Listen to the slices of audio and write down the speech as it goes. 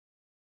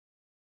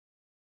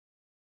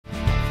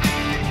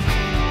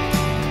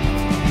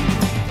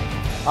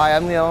Hi,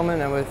 I'm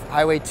Arione. I'm with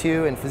Highway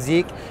 2 and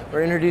Physique.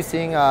 We're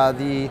introducing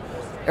the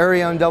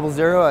Arione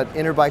 00 at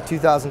Interbike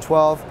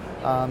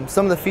 2012.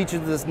 Some of the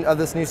features of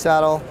this new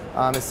saddle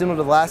is similar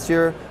to last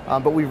year,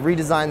 but we've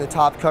redesigned the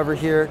top cover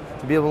here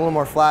to be a little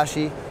more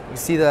flashy. You can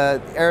see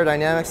the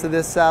aerodynamics of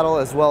this saddle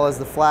as well as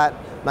the flat,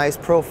 nice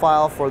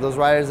profile for those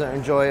riders that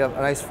enjoy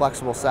a nice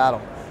flexible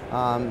saddle.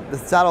 The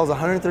saddle is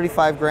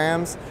 135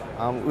 grams.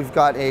 We've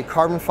got a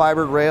carbon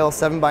fiber rail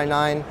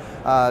 7x9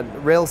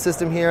 rail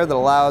system here that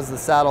allows the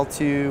saddle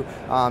to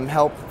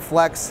help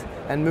flex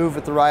and move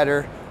with the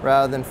rider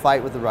rather than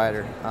fight with the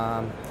rider.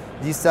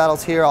 These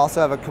saddles here also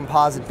have a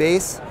composite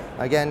base,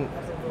 again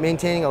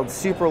maintaining a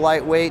super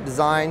lightweight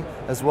design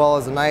as well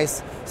as a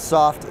nice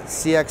soft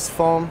CX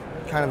foam,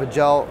 kind of a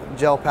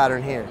gel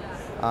pattern here.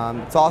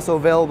 It's also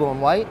available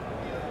in white.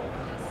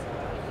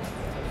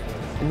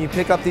 And you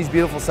pick up these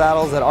beautiful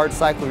saddles at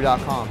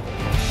artcycler.com.